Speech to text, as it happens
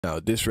Now,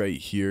 this right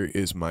here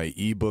is my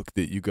ebook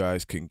that you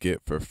guys can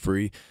get for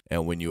free.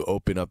 And when you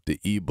open up the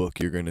ebook,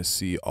 you're going to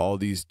see all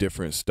these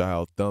different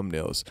style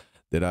thumbnails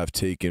that I've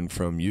taken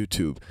from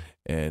YouTube.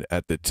 And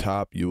at the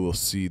top, you will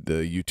see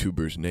the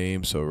YouTuber's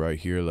name. So right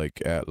here,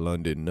 like at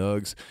London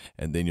Nugs,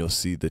 and then you'll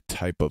see the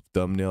type of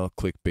thumbnail,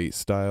 clickbait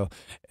style.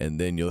 And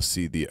then you'll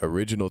see the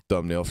original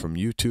thumbnail from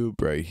YouTube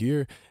right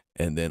here.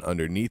 And then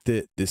underneath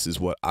it, this is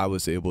what I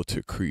was able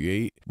to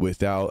create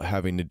without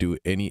having to do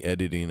any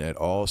editing at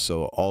all.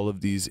 So all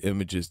of these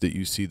images that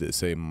you see that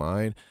say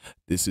mine,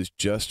 this is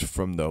just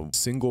from the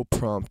single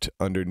prompt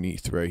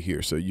underneath right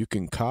here. So you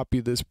can copy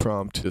this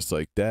prompt just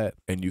like that,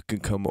 and you can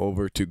come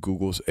over to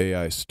Google's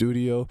AI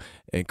Studio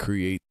and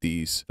create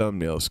these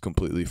thumbnails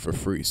completely for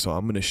free. So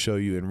I'm going to show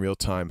you in real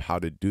time how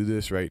to do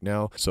this right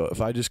now. So if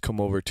I just come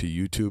over to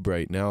YouTube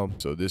right now,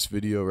 so this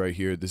video right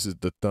here, this is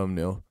the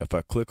thumbnail. If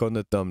I click on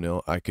the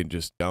thumbnail, I can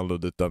just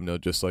download the thumbnail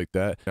just like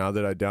that. Now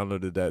that I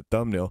downloaded that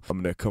thumbnail,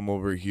 I'm going to come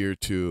over here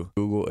to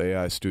Google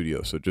AI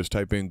Studio. So just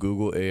type in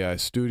Google AI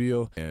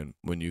Studio, and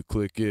when you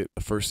click it,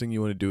 the first thing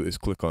you want to do is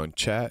click on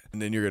chat,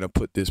 and then you're going to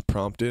put this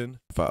prompt in.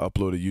 If I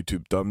upload a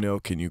YouTube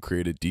thumbnail, can you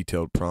create a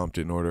detailed prompt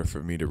in order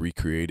for me to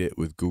recreate it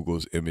with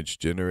Google's image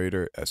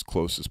generator as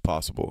close as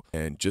possible?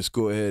 And just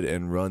go ahead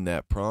and run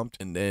that prompt,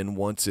 and then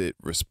once it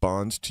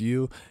responds to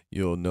you,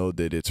 you'll know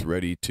that it's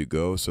ready to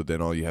go. So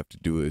then all you have to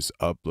do is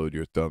upload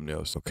your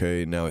thumbnails.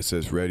 Okay, now it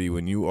says ready.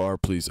 When you are,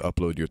 please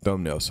upload your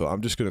thumbnail. So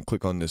I'm just going to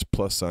click on this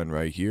plus sign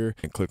right here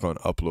and click on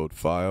upload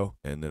file.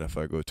 And then if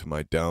I go to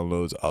my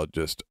downloads, I'll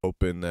just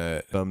open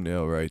that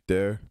thumbnail right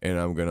there, and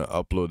I'm going to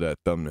upload that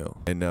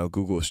thumbnail. And now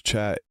Google's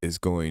chat is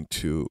going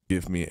to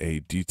give me a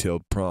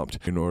detailed prompt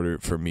in order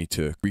for me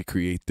to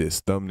recreate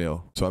this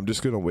thumbnail. So I'm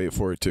just going to wait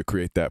for it to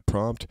create that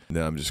prompt, and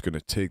then I'm just going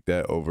to take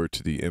that over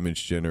to the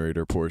image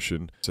generator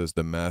portion. It says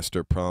the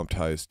master prompt,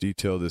 highest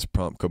detail. This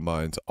prompt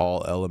combines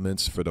all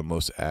elements for the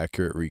most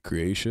accurate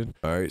recreation.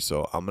 All right,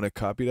 so I'm going to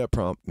copy that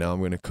prompt. Now I'm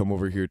going to come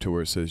over here to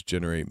where it says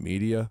generate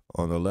media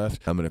on the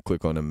left. I'm going to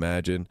click on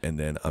imagine, and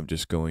then I'm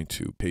just going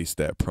to paste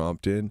that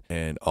prompt in.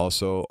 And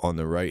also on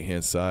the right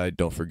hand side,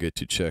 don't forget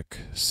to check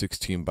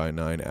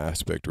 16:9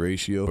 aspect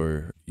ratio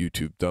for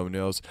YouTube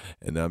thumbnails.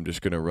 And then I'm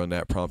just going to run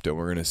that prompt, and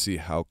we're going to see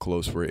how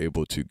close we're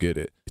able to get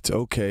it. It's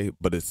okay,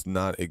 but it's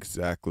not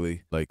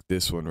exactly like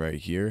this one right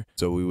here.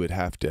 So we would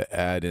have to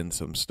add in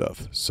some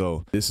stuff.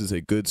 So this is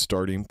a good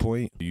starting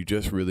point. You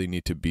just really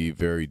need to be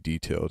very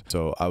detailed.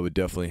 So I would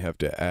definitely have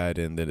to add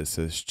in that it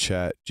says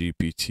chat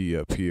GPT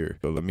up here.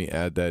 So let me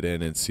add that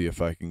in and see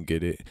if I can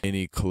get it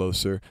any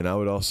closer. And I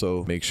would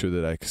also make sure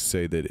that I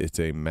say that it's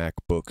a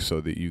MacBook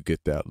so that you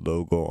get that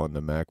logo on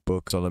the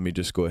MacBook. So let me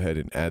just go ahead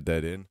and add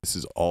that in. This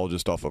is all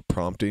just off of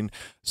prompting.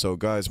 So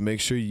guys, make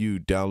sure you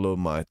download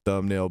my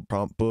thumbnail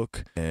prompt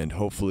book, and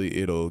hopefully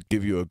it'll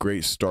give you a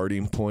great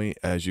starting point.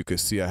 As you can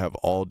see, I have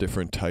all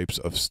different types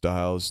of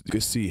styles. You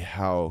can see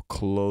how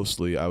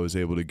closely I was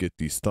able to get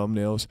these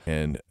thumbnails,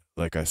 and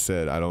like I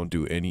said, I don't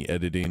do any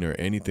editing or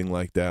anything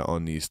like that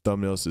on these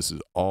thumbnails. This is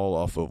all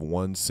off of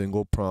one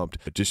single prompt.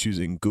 Just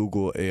using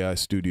Google AI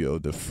Studio,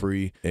 the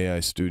free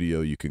AI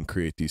Studio, you can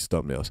create these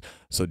thumbnails.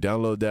 So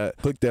download that,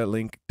 click that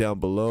link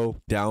down below,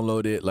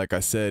 download it. Like I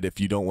said,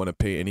 if you don't want to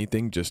pay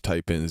anything, just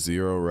type in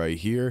 0 right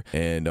here.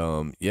 And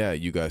yeah,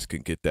 you guys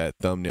can get that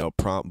thumbnail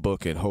prompt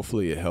book, and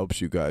hopefully it helps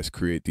you guys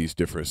create these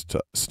different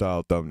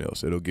style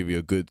thumbnails. It'll give you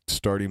a good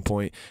starting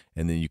point,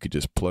 and then you could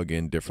just plug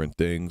in different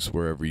things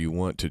wherever you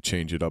want to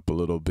change it up a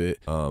little bit.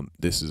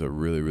 This is a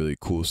really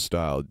cool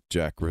style,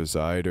 Jack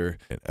Resider,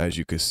 and as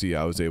you can see,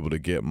 I was able to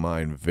get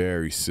mine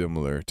very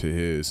similar to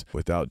his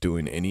without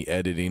doing any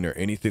editing or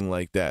anything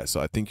like that. So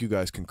I think you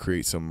guys can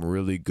create some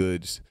really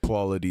good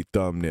quality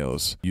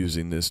thumbnails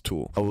using this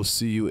tool. I will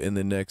see you in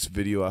the next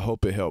video. I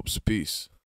hope it helps. Peace.